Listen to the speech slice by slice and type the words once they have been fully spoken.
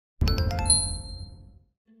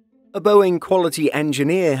A Boeing quality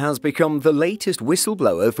engineer has become the latest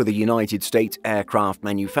whistleblower for the United States aircraft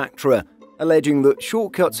manufacturer, alleging that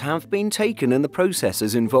shortcuts have been taken in the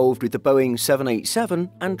processes involved with the Boeing 787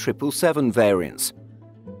 and 777 variants.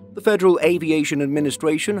 The Federal Aviation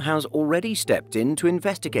Administration has already stepped in to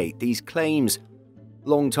investigate these claims.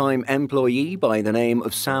 Longtime employee by the name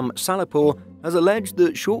of Sam Salehpour has alleged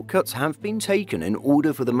that shortcuts have been taken in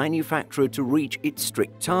order for the manufacturer to reach its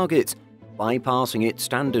strict targets, bypassing its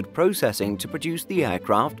standard processing to produce the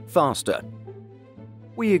aircraft faster.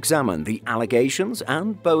 We examine the allegations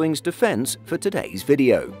and Boeing's defense for today's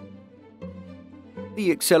video.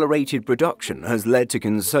 The accelerated production has led to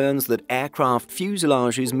concerns that aircraft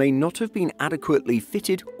fuselages may not have been adequately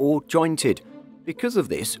fitted or jointed. Because of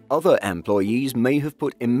this, other employees may have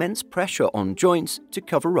put immense pressure on joints to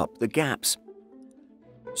cover up the gaps.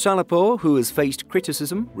 Salehpour, who has faced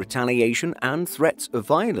criticism, retaliation and threats of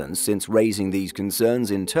violence since raising these concerns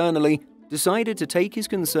internally, decided to take his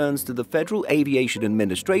concerns to the Federal Aviation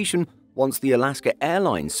Administration once the Alaska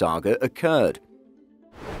Airlines saga occurred.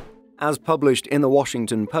 As published in the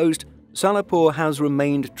Washington Post, Salehpour has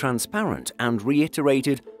remained transparent and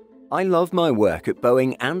reiterated, "I love my work at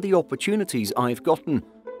Boeing and the opportunities I've gotten.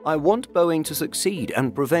 I want Boeing to succeed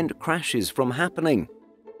and prevent crashes from happening."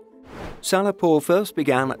 Salehpour first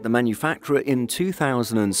began at the manufacturer in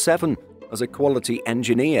 2007. As a quality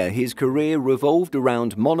engineer, his career revolved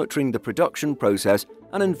around monitoring the production process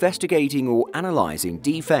and investigating or analyzing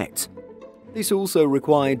defects. This also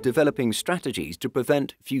required developing strategies to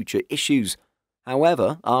prevent future issues.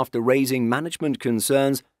 However, after raising management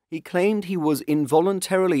concerns, he claimed he was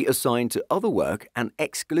involuntarily assigned to other work and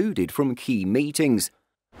excluded from key meetings.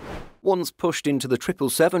 Once pushed into the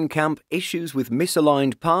 777 camp, issues with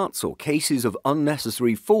misaligned parts or cases of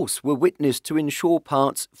unnecessary force were witnessed to ensure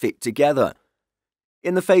parts fit together.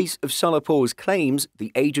 In the face of Salehpour's claims,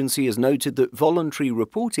 the agency has noted that voluntary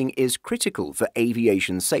reporting is critical for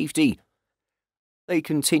aviation safety. They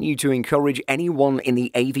continue to encourage anyone in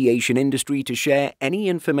the aviation industry to share any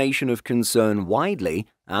information of concern widely,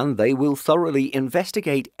 and they will thoroughly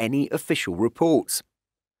investigate any official reports.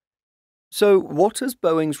 So, what has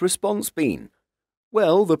Boeing's response been?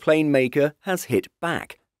 Well, the plane maker has hit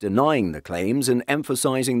back, denying the claims and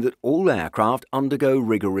emphasizing that all aircraft undergo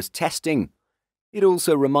rigorous testing. It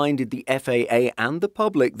also reminded the FAA and the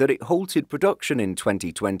public that it halted production in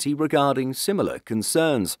 2020 regarding similar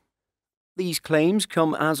concerns. These claims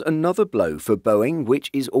come as another blow for Boeing, which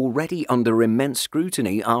is already under immense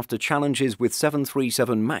scrutiny after challenges with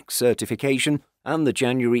 737 MAX certification and the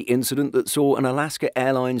January incident that saw an Alaska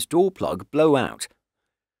Airlines door plug blow out.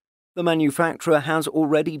 The manufacturer has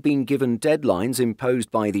already been given deadlines imposed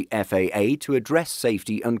by the FAA to address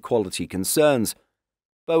safety and quality concerns.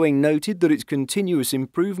 Boeing noted that its continuous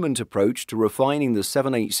improvement approach to refining the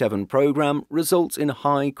 787 program results in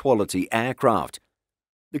high-quality aircraft.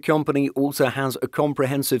 The company also has a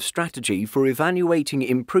comprehensive strategy for evaluating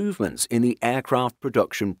improvements in the aircraft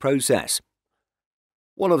production process.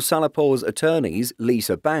 One of Salehpour's attorneys,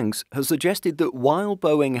 Lisa Banks, has suggested that while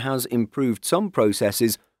Boeing has improved some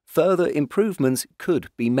processes, further improvements could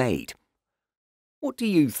be made. What do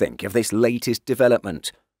you think of this latest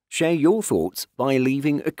development? Share your thoughts by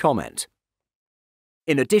leaving a comment.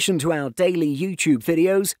 In addition to our daily YouTube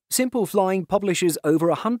videos, Simple Flying publishes over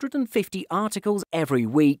 150 articles every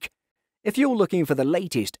week. If you're looking for the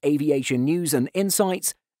latest aviation news and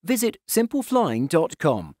insights, visit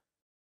simpleflying.com.